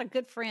 I've got a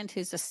good friend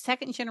who's a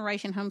second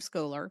generation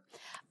homeschooler.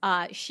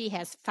 She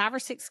has 5 or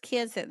 6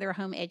 kids that they're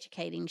home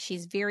educating.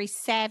 She's very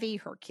savvy.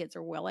 Her kids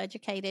are well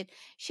educated.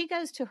 She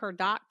goes to her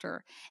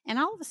doctor, and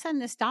all of a sudden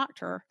this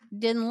doctor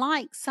didn't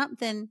like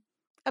something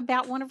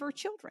about one of her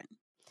children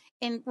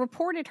and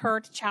reported her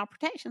to Child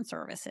Protection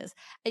Services.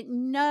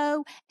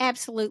 No,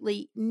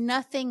 absolutely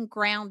nothing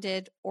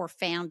grounded or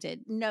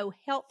founded. No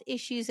health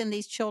issues in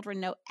these children,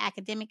 no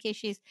academic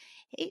issues.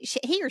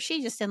 He or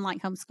she just didn't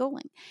like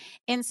homeschooling.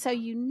 And so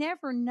you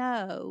never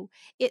know.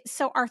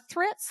 So our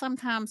threats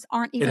sometimes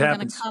aren't even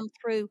going to come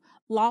through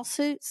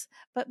lawsuits,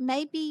 but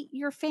maybe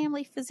your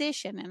family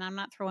physician, and I'm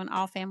not throwing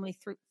all family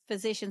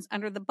physicians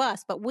under the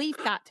bus, but we've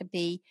got to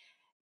be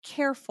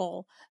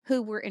careful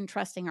who we're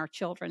entrusting our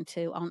children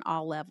to on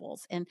all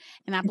levels. And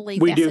I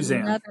believe that's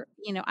another,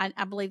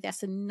 I believe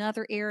that's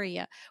another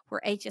area where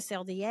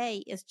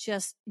HSLDA is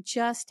just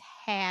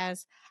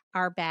has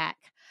our back.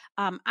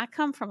 I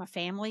come from a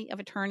family of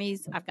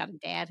attorneys. I've got a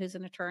dad who's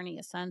an attorney,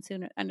 a son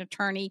who's an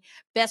attorney,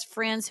 best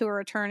friends who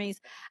are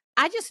attorneys.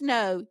 I just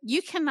know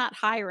you cannot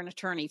hire an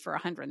attorney for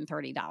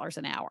 $130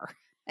 an hour.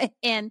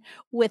 And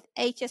with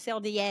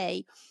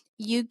HSLDA,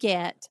 you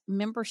get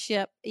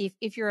membership.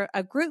 If you're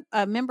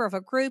a member of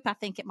a group, I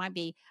think it might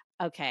be,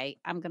 okay,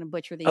 I'm going to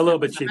butcher these. A little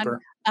bit cheaper.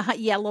 A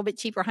little bit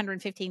cheaper,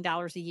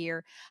 $115 a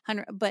year.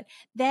 But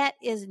that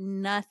is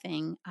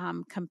nothing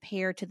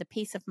compared to the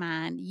peace of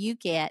mind you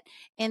get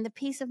and the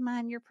peace of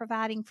mind you're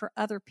providing for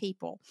other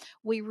people.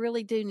 We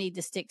really do need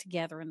to stick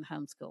together in the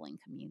homeschooling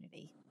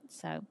community.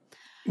 So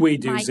we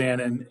do, Zan.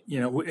 And,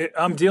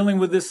 I'm dealing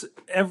with this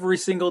every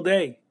single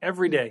day,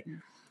 every day. Mm-hmm.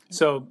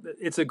 So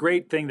it's a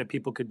great thing that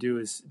people could do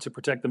is to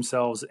protect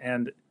themselves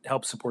and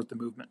help support the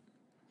movement.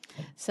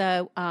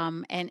 So,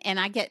 and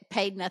I get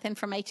paid nothing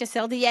from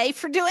HSLDA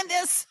for doing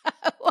this.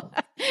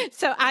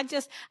 So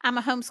I'm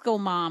a homeschool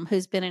mom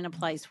who's been in a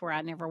place where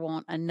I never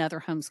want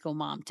another homeschool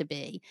mom to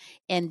be.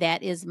 And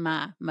that is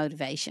my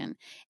motivation.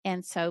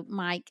 And so,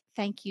 Mike,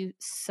 thank you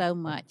so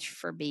much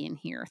for being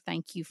here.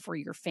 Thank you for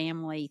your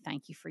family.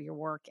 Thank you for your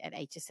work at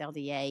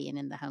HSLDA and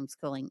in the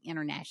homeschooling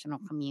international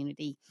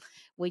community.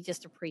 We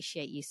just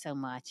appreciate you so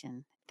much.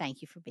 And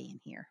thank you for being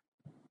here.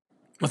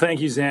 Well,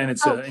 thank you, Zan.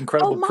 It's an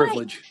incredible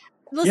privilege.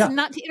 Listen,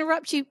 not to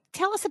interrupt you,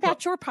 tell us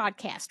about your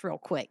podcast real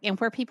quick and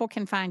where people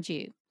can find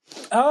you.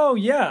 Oh,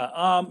 yeah.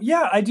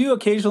 I do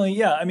occasionally.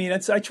 Yeah. I mean,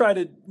 I try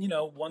to,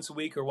 once a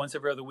week or once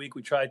every other week,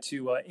 we try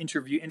to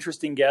interview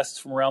interesting guests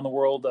from around the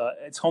world.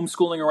 It's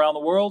Homeschooling Around the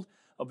World,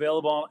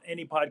 available on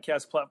any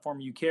podcast platform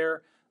you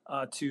care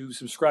to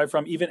subscribe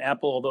from, even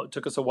Apple, although it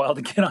took us a while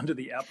to get onto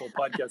the Apple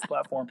podcast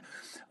platform.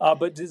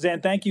 But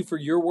Zan, thank you for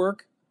your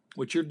work,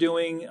 what you're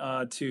doing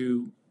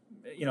to,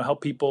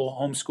 help people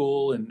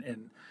homeschool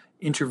and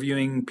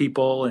interviewing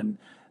people. And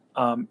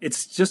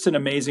it's just an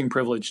amazing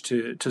privilege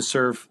to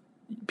serve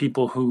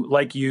people who,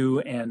 like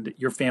you and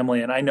your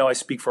family, and I know I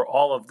speak for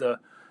all of the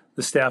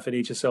staff at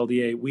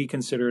HSLDA, we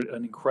consider it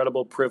an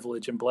incredible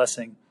privilege and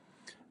blessing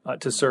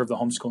to serve the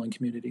homeschooling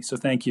community. So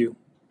thank you.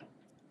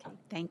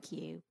 Thank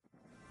you.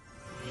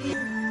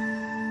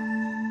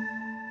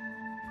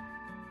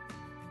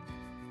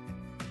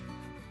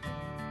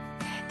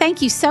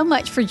 Thank you so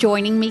much for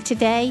joining me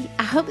today.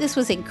 I hope this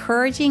was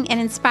encouraging and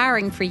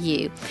inspiring for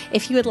you.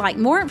 If you would like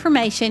more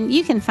information,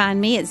 you can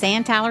find me at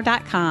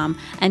zantyler.com.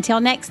 Until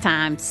next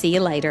time, see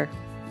you later.